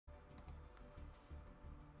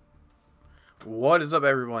What is up,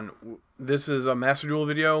 everyone? This is a Master Duel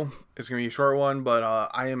video. It's going to be a short one, but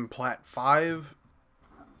I am Plat 5.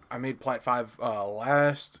 I made Plat 5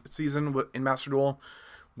 last season in Master Duel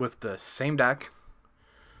with the same deck.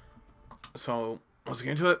 So, let's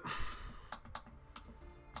get into it.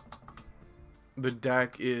 The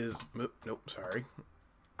deck is... Nope, sorry.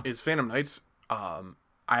 It's Phantom Knights. I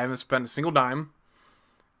haven't spent a single dime.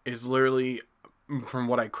 It's literally from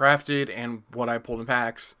what I crafted and what I pulled in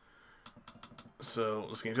packs. So,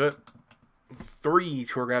 let's get into it. 3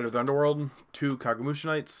 Tour Guide of the Underworld, 2 Kagemusha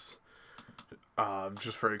Knights,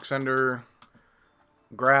 just for Extender,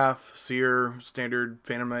 Graph, Seer, standard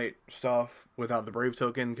Phantom Knight stuff, without the Brave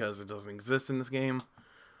token, because it doesn't exist in this game.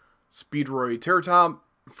 Speedroy Terratop,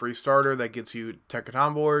 free starter that gets you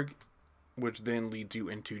Tekatomborg, which then leads you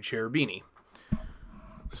into Cherubini.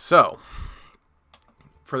 So,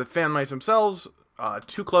 for the Phantom Knights themselves,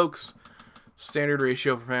 2 Cloaks, standard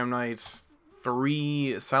ratio for Phantom Knights,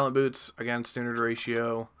 3 Silent Boots, again, standard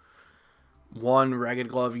ratio. 1 Ragged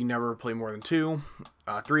Glove, you never play more than 2.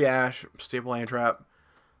 3 Ash, staple hand trap.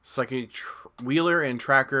 Psychic Wheeler and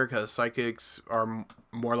Tracker, because Psychics are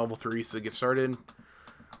more level 3 to get started.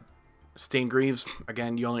 Stained Greaves,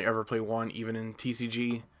 again, you only ever play 1, even in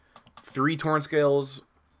TCG. 3 Torn Scales,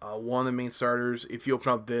 1 of the main starters. If you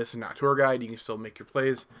open up this and not Tour Guide, you can still make your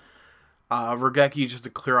plays. Regeki, just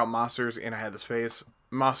to clear out monsters, and I had the space.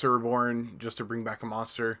 Monster Reborn, just to bring back a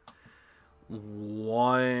monster.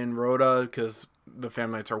 1 Rhoda, because the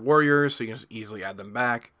Phantom Knights are warriors, so you can just easily add them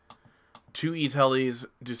back. 2 E-Tellies,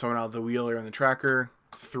 to summon out the Wheeler and the Tracker.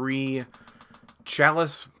 3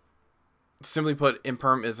 Chalice. Simply put,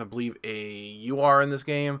 Imperm is, I believe, a UR in this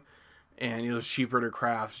game, and it was cheaper to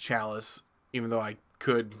craft Chalice, even though I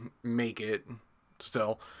could make it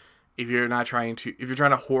still. If you're trying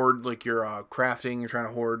to hoard, like, your crafting, you're trying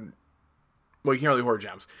to hoard... Well, you can't really hoard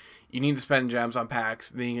gems. You need to spend gems on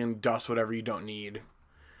packs, then you can dust whatever you don't need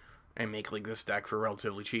and make like this deck for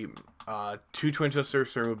relatively cheap. 2 Twin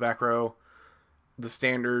Twisters to remove back row. The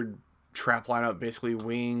standard trap lineup, basically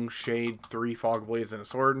Wing, Shade, 3 Fog Blades, and a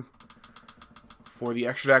Sword. For the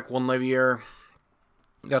extra deck, 1 Levier.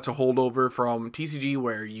 That's a holdover from TCG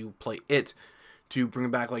where you play it to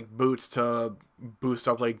bring back like Boots to boost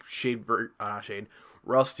up like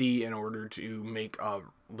Rusty in order to make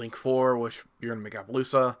Link 4, which you're going to make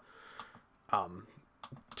Appaloosa.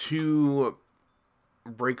 2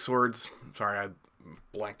 Break Swords. Sorry, I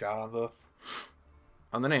blanked out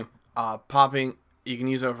on the name. Popping, you can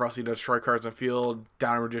use it if Rusty does destroy cards on field.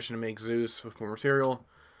 Down Magician to make Zeus with more material.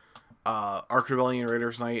 Arc Rebellion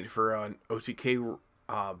Raider's Knight for an OTK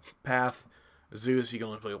path. Zeus, you can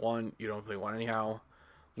only play 1. You don't play 1 anyhow.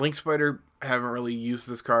 Link Spider, haven't really used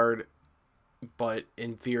this card, but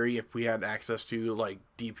in theory, if we had access to like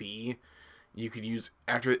DPE, you could use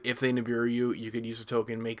if they Nibiru you, you could use a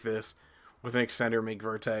token, make this with an extender, make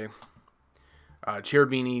Verte.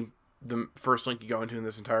 Cherubini, the first link you go into in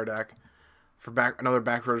this entire deck. For another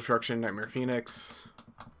back row destruction, Nightmare Phoenix.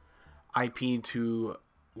 IP to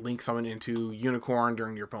link someone into Unicorn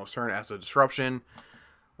during your opponent's turn as a disruption.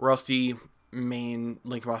 Rusty, main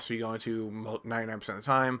link monster you go into 99% of the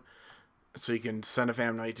time. So you can send a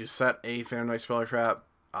Phantom Knight to set a Phantom Knight Speller Trap.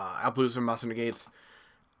 Appaloosa Monster Negates.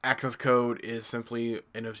 Access code is simply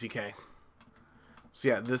an OTK. So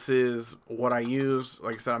yeah, this is what I use.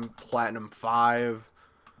 Like I said, I'm Platinum 5.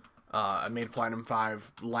 I made Platinum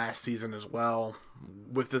 5 last season as well.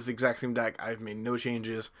 With this exact same deck, I've made no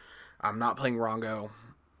changes. I'm not playing Rongo.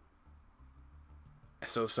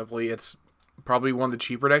 So simply, it's probably one of the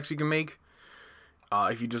cheaper decks you can make.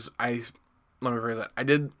 If you just... Let me rephrase that. I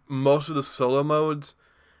did most of the solo modes.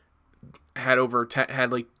 Had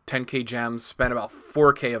like 10k gems. Spent about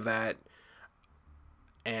 4k of that.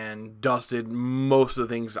 And dusted most of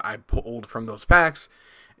the things I pulled from those packs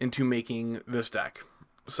into making this deck.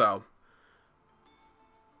 So,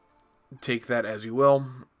 take that as you will.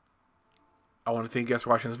 I want to thank you guys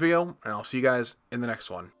for watching this video, and I'll see you guys in the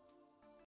next one.